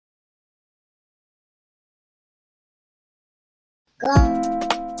You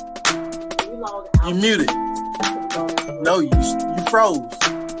muted. No, you froze.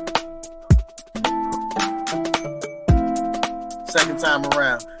 Second time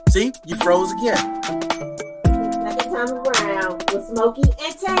around. See, you froze again. Second time around with Smokey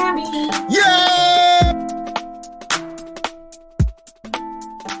and Tammy. Yeah!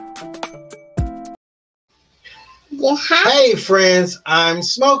 Yeah. Hey friends, I'm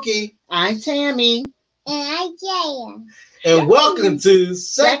Smokey. I'm Tammy. And I'm Jaya. And welcome to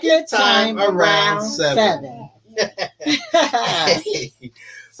Second Time Around 7.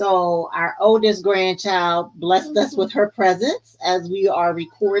 So our oldest grandchild blessed us with her presence as we are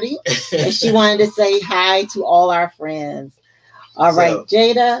recording. And she wanted to say hi to all our friends. All right,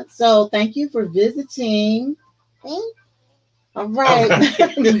 Jada. So thank you for visiting. All right.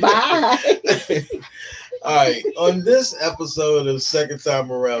 Bye. All right. On this episode of Second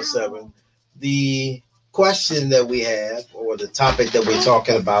Time Around 7, the question that we have, or the topic that we're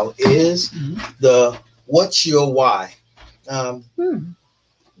talking about, is the what's your why?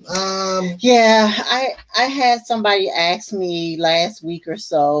 Yeah, I had somebody ask me last week or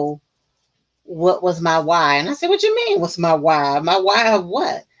so what was my why, and I said, "What you mean? What's my why? My why of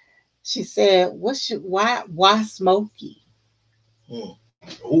what?" She said, "What's your why? Why Smokey?"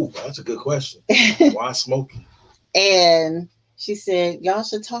 Oh, that's a good question. Why Smokey? And she said, "Y'all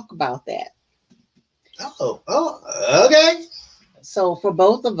should talk about that." Oh, okay. So for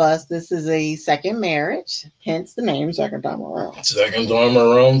both of us, this is a second marriage, hence the name Second Time Around. Second Time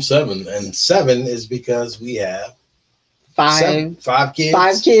Around 7, and 7 is because we have five kids.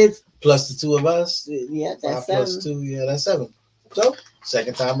 5 kids plus the 2 of us. Yeah, that's 5 plus 2. Yeah, that's 7. So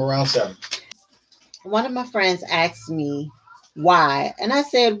Second Time Around 7. One of my friends asked me why, and I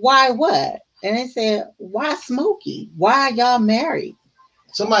said, "Why what?" And they said, "Why Smokey? Why y'all married?"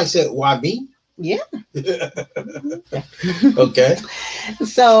 Somebody said, "Why me?" Yeah. Okay.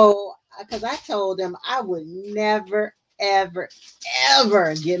 So, because I told them I would never, ever,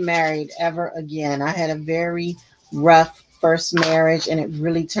 ever get married ever again. I had a very rough first marriage, and it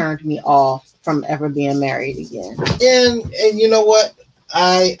really turned me off from ever being married again. And you know what?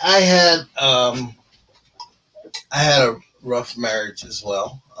 I had a rough marriage as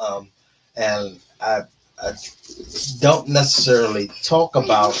well, and I don't necessarily talk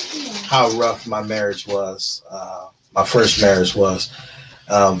about how rough my marriage was, my first marriage was,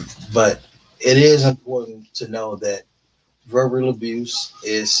 but it is important to know that verbal abuse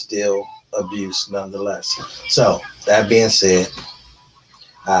is still abuse nonetheless. So that being said,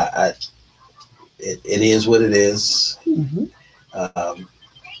 it is what it is. Mm-hmm.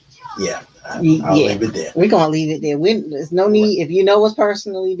 I'll leave it there. We're gonna leave it there. There's no need. If you know us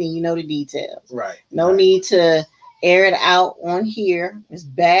personally, then you know the details. Right. No need to air it out on here. As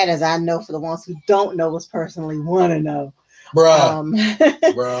bad as I know for the ones who don't know us personally want to know.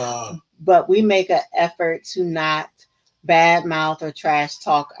 Bruh. But we make an effort to not badmouth or trash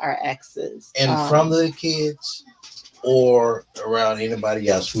talk our exes. And from the kids or around anybody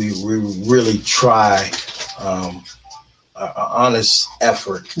else, we really try an honest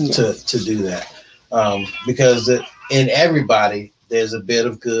effort to do that. Because in everybody, there's a bit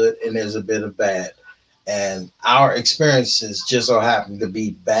of good and there's a bit of bad. And our experiences just so happen to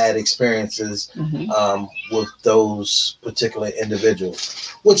be bad experiences with those particular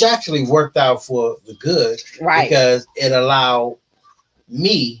individuals, which actually worked out for the good, right? Because it allowed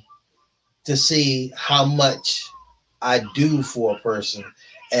me to see how much I do for a person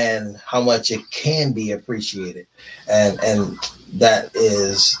and how much it can be appreciated. And that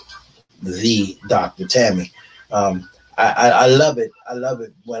is the Dr. Tammy. I love it. I love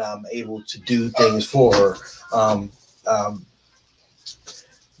it when I'm able to do things for her.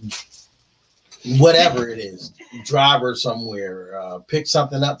 Whatever it is, drive her somewhere, pick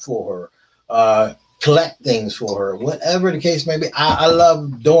something up for her, collect things for her, whatever the case may be. I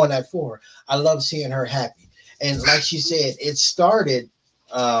love doing that for her. I love seeing her happy. And like she said, it started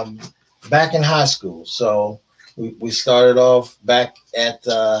back in high school. So we started off back at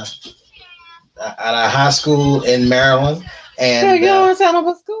a high school in Maryland. And so you don't want to tell them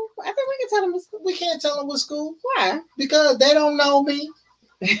what school? I think we can tell them what school. We can't tell them what school. Why? Because they don't know me.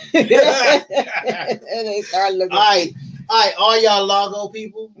 And they start looking. All right, all y'all Largo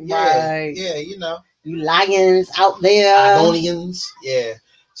people. Yeah, right. Yeah, you know. You lions out there. Ligonians. Yeah.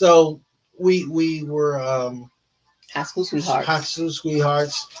 So we were high school sweethearts. High school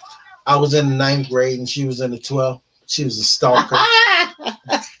sweethearts. I was in the 9th grade and she was in the 12th. She was a stalker.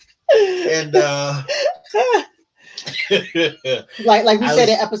 And like we said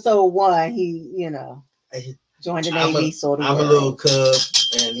in episode 1, he joined the Navy. I'm a little cub,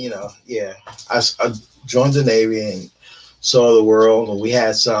 and I joined the Navy, and saw the world, and we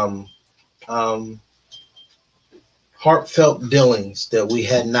had some um, heartfelt dealings that we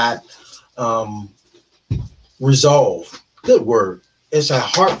had not um, resolved. Good word. It's a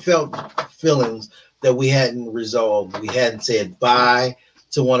heartfelt feelings that we hadn't resolved. We hadn't said bye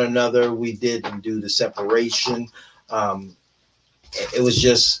to one another. We didn't do the separation. Um, it was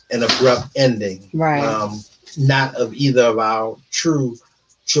just an abrupt ending. Right. Not of either of our true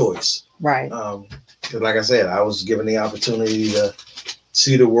choice. Right. 'Cause like I said, I was given the opportunity to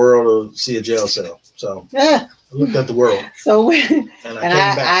see the world or see a jail cell. So I looked at the world. So and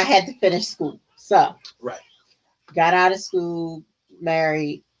I had to finish school. So right. Got out of school,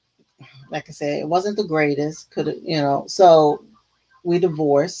 married. Like I said, it wasn't the greatest. So we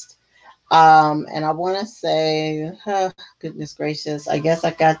divorced. And I want to say, goodness gracious, I guess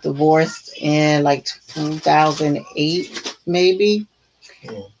I got divorced in like 2008, maybe.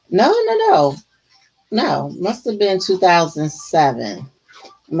 Yeah. No, must have been 2007.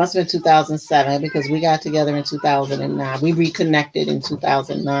 It must have been 2007 because we got together in 2009. We reconnected in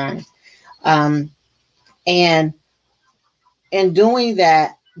 2009. And in doing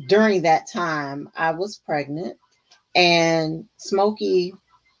that, during that time, I was pregnant, and Smokey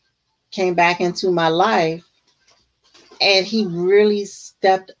came back into my life, and he really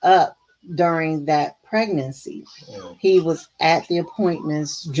stepped up during that pregnancy. He was at the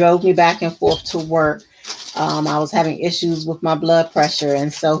appointments, drove me back and forth to work. I was having issues with my blood pressure,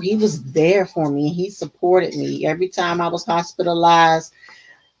 and so he was there for me. He supported me every time I was hospitalized.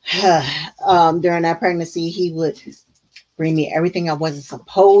 During that pregnancy, he would bring me everything I wasn't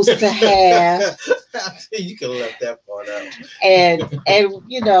supposed to have. You could have left that part out. And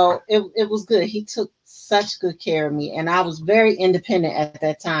it was good. He took such good care of me, and I was very independent at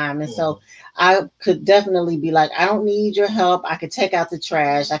that time. And so I could definitely be like, I don't need your help. I could take out the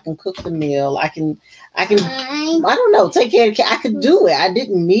trash. I can cook the meal. I don't know, take care of the kids. I could do it. I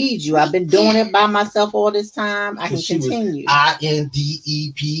didn't need you. I've been doing it by myself all this time. I can continue. INDEPENDT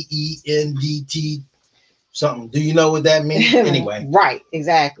something. Do you know what that means? Anyway. Right,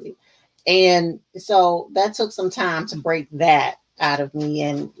 exactly. And so that took some time to break that out of me.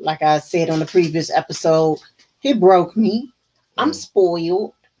 And like I said on the previous episode, he broke me. I'm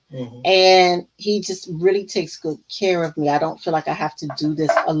spoiled. Mm-hmm. And he just really takes good care of me. I don't feel like I have to do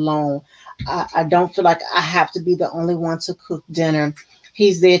this alone. I don't feel like I have to be the only one to cook dinner.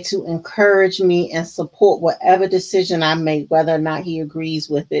 He's there to encourage me and support whatever decision I make, whether or not he agrees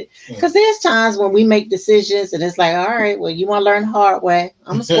with it. Because there's times when we make decisions and it's like, all right, well, you want to learn the hard way.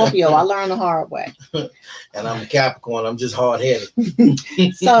 I'm a Scorpio. I learn the hard way. And I'm a Capricorn. I'm just hard-headed.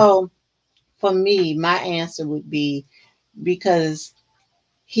 So for me, my answer would be because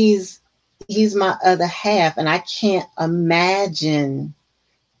he's my other half, and I can't imagine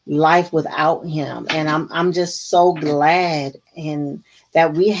life without him. And I'm just so glad and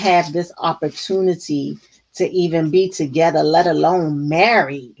that we have this opportunity to even be together, let alone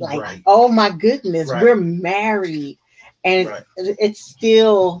married. Like, right. Oh my goodness, right. We're married. And right. It's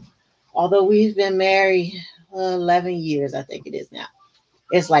still, although we've been married 11 years, I think it is now.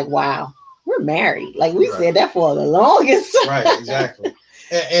 It's like, wow, we're married. Like we right. said that for the longest. Right, exactly.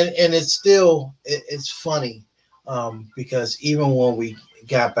 And it's still, it's funny because even when we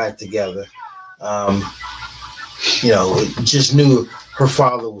got back together, just knew her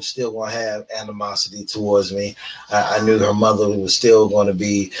father was still going to have animosity towards me. I knew her mother was still going to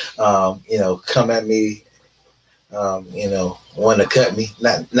be, come at me, want to cut me.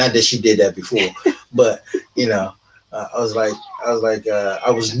 Not that she did that before, but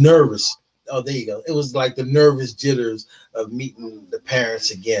I was nervous. Oh, there you go. It was like the nervous jitters of meeting the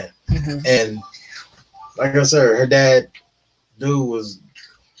parents again. Mm-hmm. And like I said, her dad, dude, was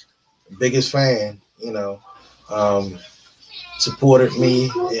the biggest fan, supported me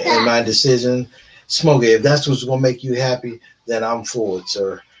in my decision. Smokey, if that's what's going to make you happy, then I'm for it,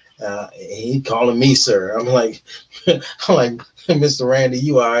 sir. He calling me sir. I'm like, Mr. Randy,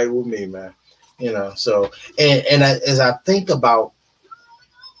 you all right with me, man? So, and as I think about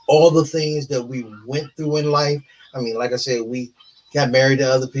all the things that we went through in life, I mean, like I said, we got married to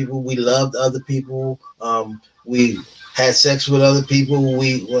other people. We loved other people. We had sex with other people.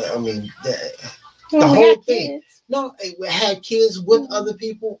 The whole thing. Kids. No, we had kids with other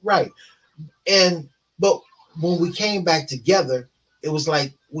people. Right. But when we came back together, it was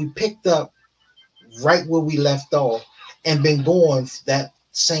like we picked up right where we left off and been going that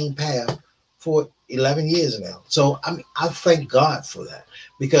same path for 11 years now. So I thank God for that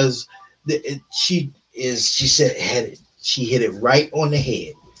because she hit it right on the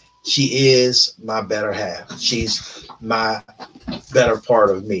head. She is my better half. She's my better part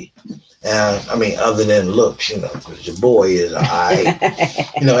of me. I mean, other than looks, because your boy is all right.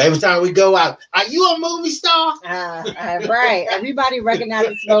 Every time we go out, are you a movie star? Right. Everybody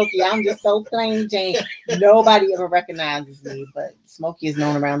recognizes Smokey. I'm just so plain Jane. Nobody ever recognizes me, but Smokey is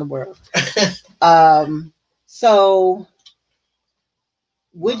known around the world. So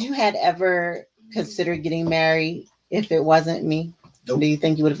would you had ever considered getting married if it wasn't me? Nope. Do you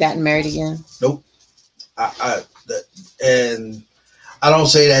think you would have gotten married again? Nope. And I don't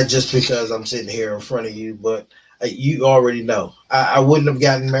say that just because I'm sitting here in front of you, but you already know. I wouldn't have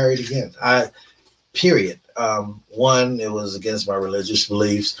gotten married again. Period. One, it was against my religious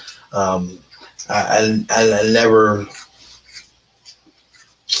beliefs. I never.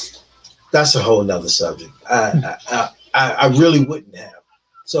 That's a whole nother subject. I really wouldn't have.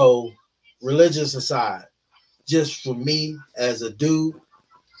 So, religious aside, just for me as a dude,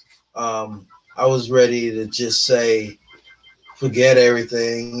 I was ready to just say, forget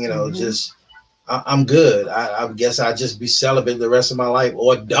everything, just I'm good. I guess I'll just be celibate the rest of my life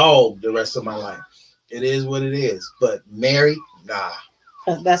or dog the rest of my life. It is what it is. But married, nah.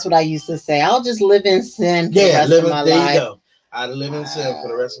 That's what I used to say. I'll just live in sin for the rest of my life. There you go. I'd live in sin for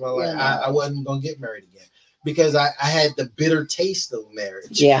the rest of my life. I wasn't going to get married again because I had the bitter taste of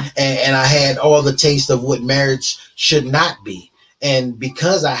marriage. Yeah. And I had all the taste of what marriage should not be. And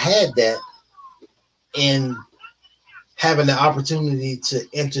because I had that, in having the opportunity to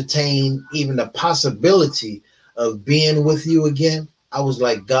entertain even the possibility of being with you again, I was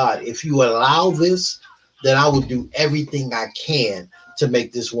like, God, if you allow this, then I will do everything I can to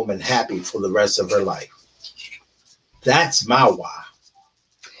make this woman happy for the rest of her life. That's my why.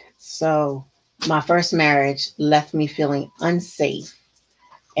 So my first marriage left me feeling unsafe.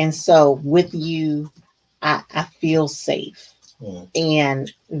 And so with you, I feel safe.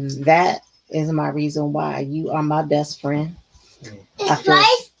 And that is my reason why you are my best friend.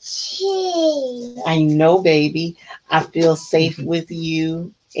 I know, baby. I feel safe with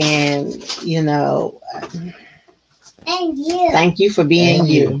you, and thank you for being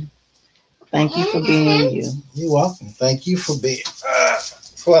you. Thank you for being you. You're welcome. Thank you for being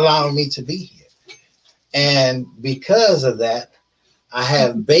for allowing me to be here. And because of that, I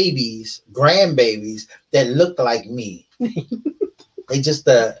have grandbabies that look like me. They just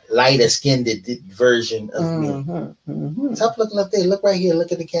a lighter skinned version of me. Stop looking up there. Look right here.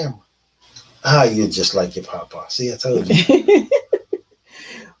 Look at the camera. You're just like your papa. See, I told you.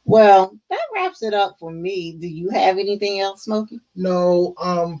 Well, that wraps it up for me. Do you have anything else, Smokey? No.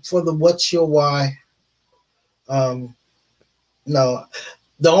 For the what's your why? No.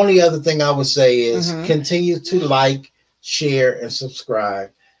 The only other thing I would say is continue to like, share, and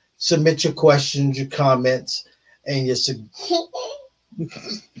subscribe. Submit your questions, your comments, and your. So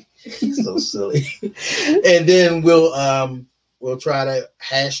silly. And then we'll try to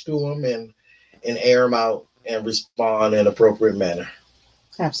hash through them and air them out and respond in an appropriate manner.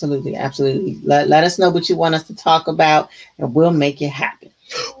 Absolutely. Let us know what you want us to talk about, and we'll make it happen.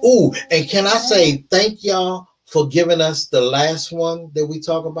 Ooh, and can I say thank y'all for giving us the last one that we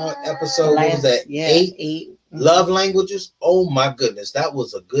talk about episode? What was that? 8 love languages. Oh my goodness, that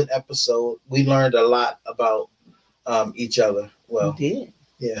was a good episode. We learned a lot about each other. Well, we did.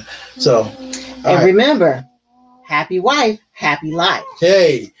 Yeah. So, and remember, happy wife, happy life.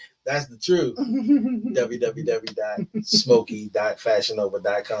 Hey, that's the truth.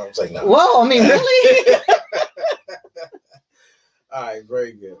 www.smokey.fashionnova.com. It's like, no. Whoa, I mean, really? All right,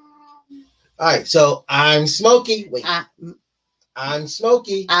 very good. All right, so I'm Smokey. Wait. I'm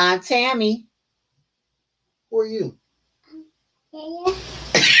Smokey. I'm Tammy. Who are you? All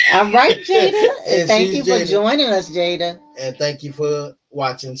right, Jada. And thank you for joining us, Jada. And thank you for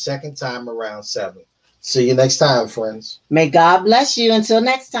watching Second Time Around 7. See you next time, friends. May God bless you. Until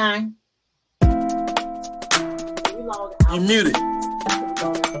next time. You muted.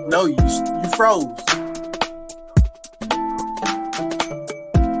 No, you froze.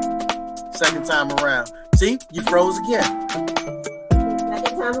 Second time around. See, you froze again.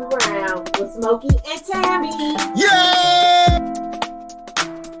 Second time around with Smokey and Tammy. Yeah!